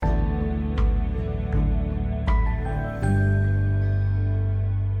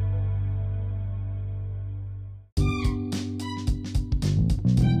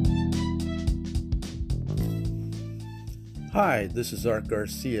Hi, this is Art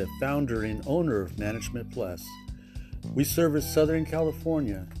Garcia, founder and owner of Management Plus. We service Southern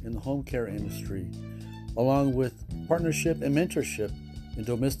California in the home care industry, along with partnership and mentorship in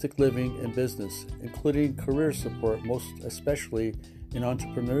domestic living and business, including career support, most especially in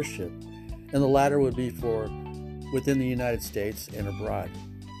entrepreneurship, and the latter would be for within the United States and abroad.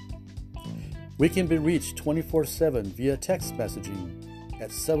 We can be reached 24/7 via text messaging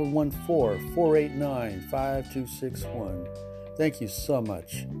at 714-489-5261. Thank you so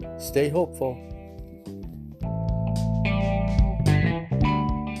much. Stay hopeful.